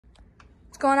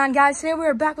going on, guys? Today we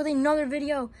are back with another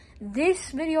video. This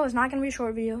video is not going to be a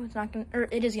short video. It's not going to, or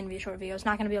it is going to be a short video. It's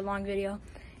not going to be a long video.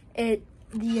 The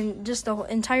whole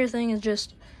entire thing is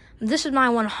just, this is my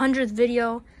 100th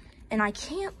video, and I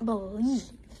can't believe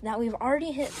that we've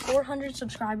already hit 400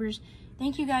 subscribers.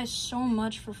 Thank you guys so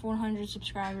much for 400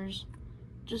 subscribers.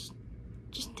 Just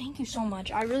thank you so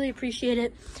much. I really appreciate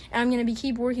it. And I'm going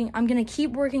to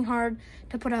keep working hard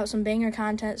to put out some banger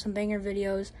content, some banger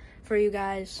videos for you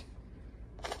guys.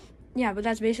 Yeah, but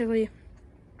that's basically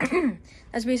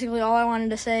all I wanted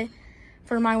to say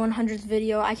for my 100th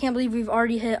video. I can't believe we've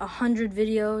already hit 100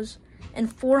 videos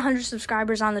and 400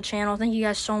 subscribers on the channel. Thank you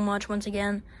guys so much once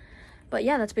again. But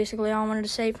yeah, that's basically all I wanted to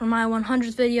say for my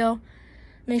 100th video.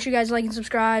 Make sure you guys like and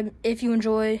subscribe if you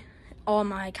enjoy all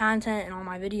my content and all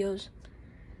my videos.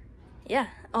 Yeah,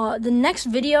 the next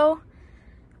video,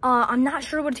 I'm not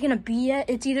sure what it's going to be yet.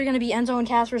 It's either going to be Enzo and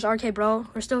Casper's RK Bro.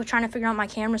 We're still trying to figure out my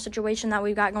camera situation that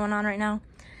we've got going on right now.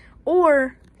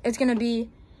 Or it's going to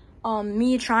be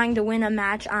me trying to win a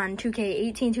match on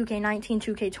 2K18, 2K19,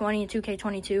 2K20, and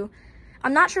 2K22.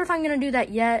 I'm not sure if I'm going to do that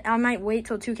yet. I might wait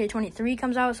till 2K23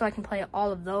 comes out so I can play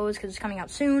all of those because it's coming out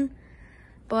soon.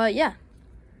 But yeah,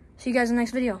 see you guys in the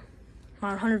next video.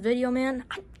 My 100th video, man.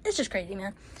 It's just crazy,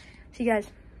 man. See you guys.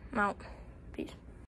 I'm out.